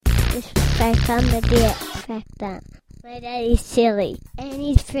This fact on the DX Factor. My daddy's silly. And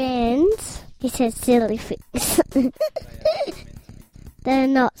his friends, he says silly things. They're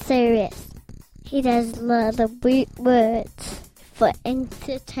not serious. He does a lot of weird words for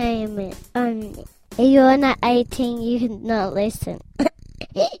entertainment only. If you're not 18, you cannot listen.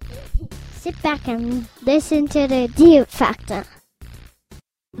 Sit back and listen to the DX Factor.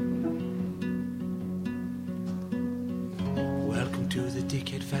 Welcome to the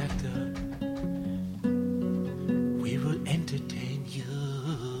Dickhead Factor. We will entertain you.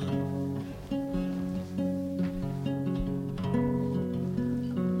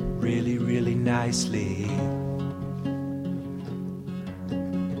 Really, really nicely.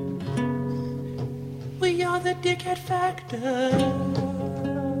 We are the Dickhead Factor.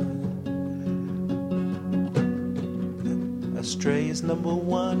 Australia's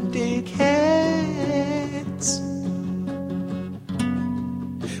 #1 dickheads.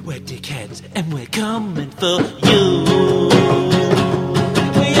 We're dickheads and we're coming for you.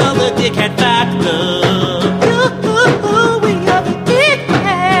 We are the Dickhead Factor. We are the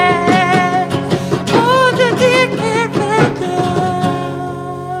dickheads. Oh, the Dickhead Factor.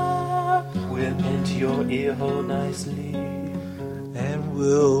 We'll enter your ear hole nicely and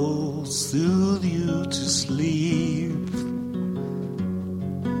we'll soothe you to sleep.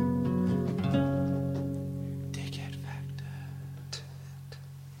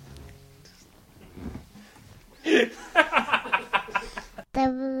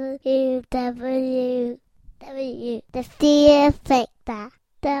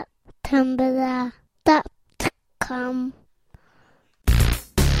 www.theeffector.tumblr.com.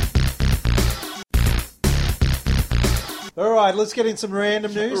 All right, let's get in some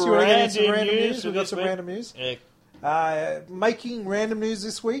random news. You want to get in some random news? We've got some week. random news. Yeah. Making random news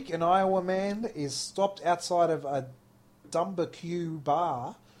this week, an Iowa man is stopped outside of a Dumbarcue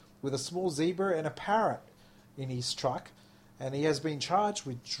bar with a small zebra and a parrot in his truck, and he has been charged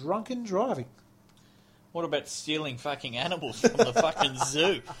with drunken driving. What about stealing fucking animals from the fucking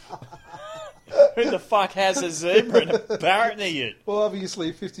zoo? Who the fuck has a zebra and a parrot near you? Well,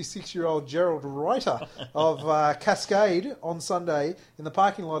 obviously, 56-year-old Gerald Reuter of Cascade on Sunday in the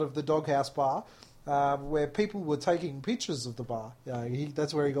parking lot of the Doghouse Bar, where people were taking pictures of the bar.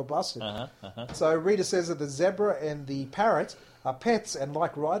 That's where he got busted. So Rita says that the zebra and the parrot are pets and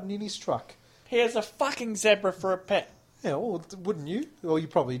like riding in his truck. He has a fucking zebra for a pet. Yeah, well, wouldn't you? Well, you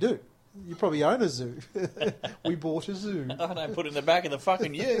probably do. You probably own a zoo. We bought a zoo. I don't put it in the back of the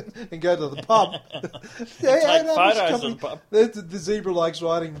fucking ute. And go to the pub. Take photos of the pub. The zebra likes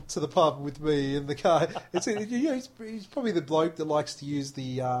riding to the pub with me in the car. He's probably the bloke that likes to use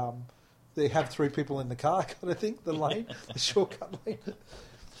the they have three people in the car kind of thing, the lane, the shortcut lane.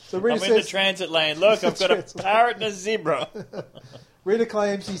 So Rita I'm in the transit lane. Look, I've got a parrot and a zebra. Rita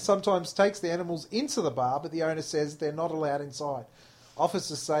claims he sometimes takes the animals into the bar, but the owner says they're not allowed inside.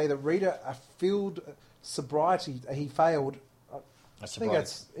 Officers say that Rita failed sobriety. He failed. I think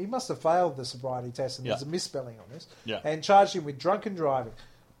he must have failed the sobriety test, and there's a misspelling on this. And charged him with drunken driving.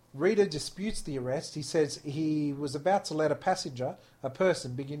 Rita disputes the arrest. He says he was about to let a person,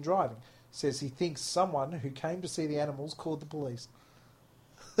 begin driving. Says he thinks someone who came to see the animals called the police.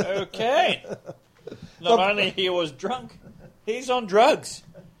 Okay. Not only he was drunk, he's on drugs.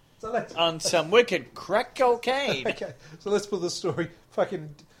 On some wicked crack cocaine. Okay, so let's put the story.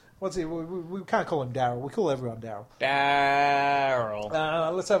 Fucking, what's he? We can't call him Daryl. We call everyone Daryl.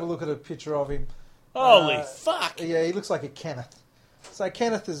 Daryl. Let's have a look at a picture of him. Holy fuck! Yeah, he looks like a Kenneth. So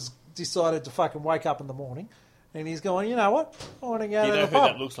Kenneth has decided to fucking wake up in the morning, and he's going, you know what? I want to go to the pub. You know who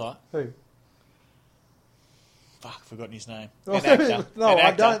that looks like? Who? Fuck, I've forgotten his name. Well, An actor. No, An I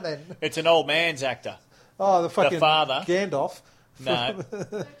actor. don't then. It's an old man's actor. Oh, the fucking father. Gandalf. No.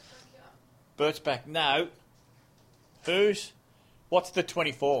 Bert's back. No. What's the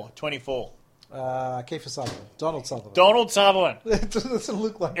 24? 24. Kiefer Sutherland. Donald Sutherland. Donald Sutherland. It doesn't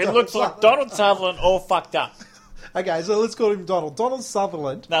look like It looks like Donald Sutherland all fucked up. Okay, so let's call him Donald. Donald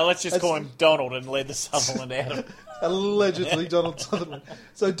Sutherland. No, let's just call him Donald and leave the Sutherland out of it. Allegedly Donald Sutherland.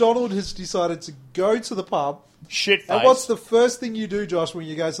 So Donald has decided to go to the pub. Shit face. And what's the first thing you do, Josh, when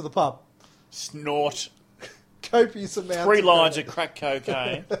you go to the pub? Snort. Copious amounts. 3 lines of crack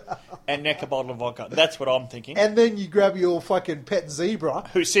cocaine and neck a bottle of vodka. That's what I'm thinking. And then you grab your fucking pet zebra.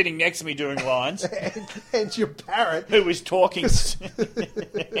 Who's sitting next to me doing lines. and your parrot. Who is talking Shakespeare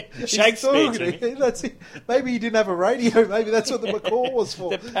to me. That's it. Maybe he didn't have a radio. Maybe that's what the macaw was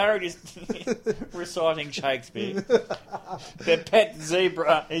for. The parrot is reciting Shakespeare. The pet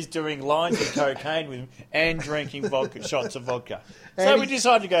zebra is doing lines of cocaine with him and drinking shots of vodka. We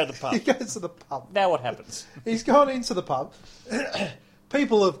decide to go to the pub. He goes to the pub. Now what happens? He's gone into the pub.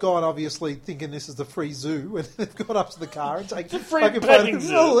 people have gone obviously thinking this is the free zoo, and they've gone up to the car and taken It's a free fucking petting photos.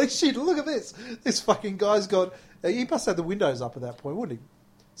 zoo. Holy shit! Look at this. This fucking guy's got. He must have the windows up at that point, wouldn't he?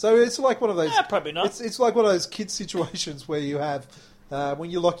 So it's like one of those. Nah, probably not. It's like one of those kid situations where you have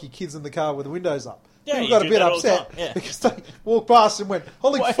when you lock your kids in the car with the windows up. Yeah, People you got a do bit that all the upset time, yeah. because they walked past and went,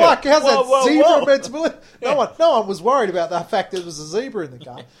 "Holy Whoa, fuck! How's that whoa, zebra whoa. meant to be?" Yeah. No one was worried about the fact there was a zebra in the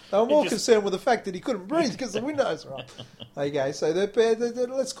car. They were more just- concerned with the fact that he couldn't breathe because the windows were up. Okay, so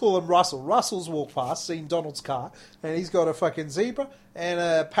let's call him Russell. Russell's walked past, seen Donald's car, and he's got a fucking zebra and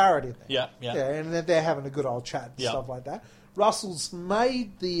a parrot in there. Yeah. And they're having a good old chat and Yeah. stuff like that. Russell's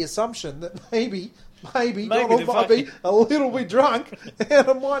made the assumption that maybe Maybe Donald the might be fucking- a little bit drunk and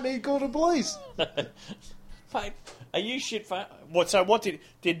I might need to call the police. Mate, are you shit? What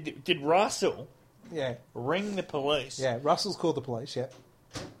did Russell Yeah, ring the police? yeah. Russell's called the police. Yeah,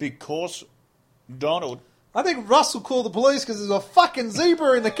 Because Donald. I think Russell called the police because there's a fucking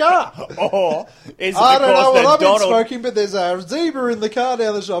zebra in the car. Or is it I don't know because what that I've been Donald? smoking, but there's a zebra in the car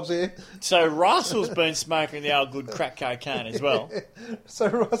down the shops here. So Russell's been smoking the old good crack cocaine as well. So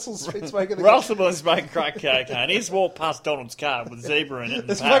Russell's been smoking the Russell been smoking crack cocaine. He's walked past Donald's car with a zebra in it and a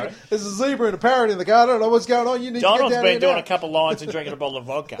There's, parrot. there's a zebra and a parrot in the car. I don't know what's going on. You need Donald's to get down been here doing now. a couple of lines and drinking a bottle of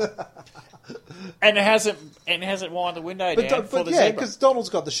vodka, and hasn't wound the window down for the yeah, zebra. because Donald's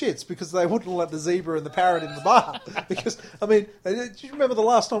got the shits because they wouldn't let the zebra and the parrot in the bar. Because I mean, do you remember the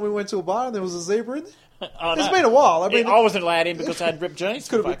last time we went to a bar and there was a zebra in there? I It's know. been a while. I mean, I wasn't allowed in because I had ripped jeans.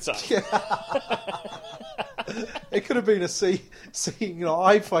 For could have fuck's been, sake. it could have been a seeing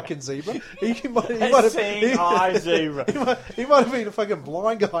eye fucking zebra. He might A have seeing eye zebra. He might have been a fucking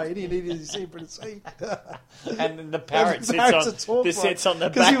blind guy and he needed his zebra to see. And then the parrot The sits parrot on to talk the for sits him, on the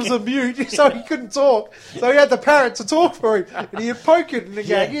because back. he was a mute, so he couldn't talk. So he had the parrot to talk for him, and he'd poke it and he'd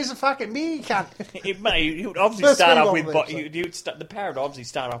go, Yeah. "Here's a fucking me cunt." He would obviously First start thing off on with. the episode. The parrot obviously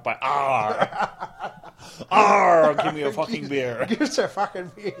start off by "Arr, arr, give me a fucking beer." Give us a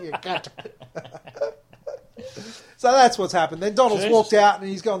fucking beer, you cunt. So that's what's happened. Then Donald's Jesus. walked out and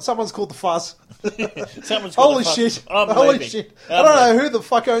he's gone, "Someone's called the fuzz." Someone's called Holy the fuck- shit! I'm Holy leaving. shit! I'm I don't leaving. know who the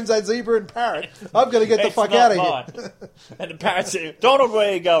fuck owns that zebra and parrot. I've got to get the It's fuck not out of here. mine. And the parrot said, "Donald, where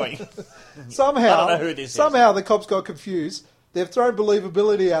are you going?" Somehow, I don't know who this is. somehow the cops got confused. They've thrown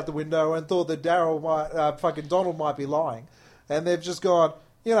believability out the window and thought that fucking Donald might be lying, and they've just gone,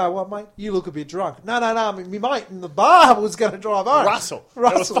 "You know what, mate? You look a bit drunk." No, my mate in the bar was going to drive home. Russell. It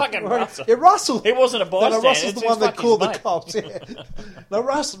was fucking Russell. Yeah, Russell. It wasn't a No, bystander. Russell's It's the one that fucking called the mate. cops. Yeah. No,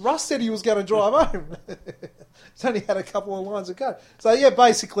 Russ said he was going to drive home. He's only had a couple of lines to go. So yeah,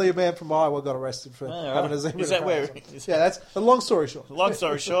 basically, a man from Iowa got arrested for Oh, having right. a zebra. Is that in a where- car. is- Yeah, that's a long story short. Long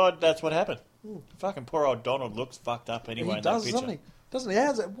story short, that's what happened. Fucking poor old Donald looks fucked up anyway He in does, that picture. doesn't he? Doesn't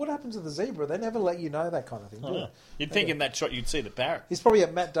he? What happens to the zebra? They never let you know that kind of thing, do they? You'd think in that shot you'd see the parrot. He's probably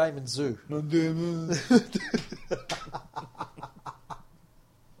at Matt Damon's zoo.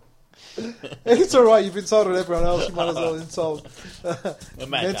 It's all right. You've insulted everyone else. You might as well insult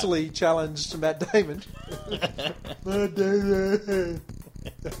Matt mentally challenged Matt Damon. Matt Damon.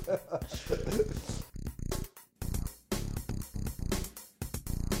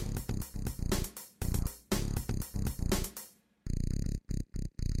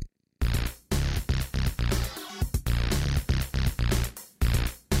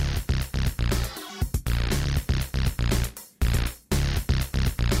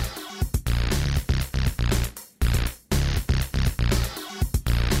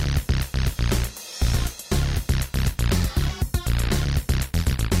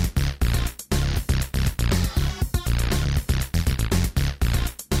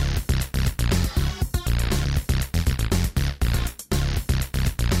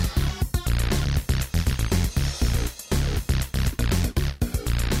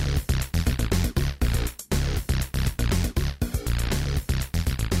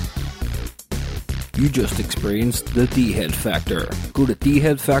 You just experienced the D-Head Factor. Go to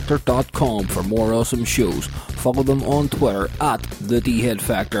dheadfactor.com for more awesome shows. Follow them on Twitter at the D-Head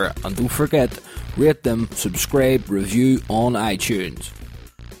Factor. And don't forget, rate them, subscribe, review on iTunes.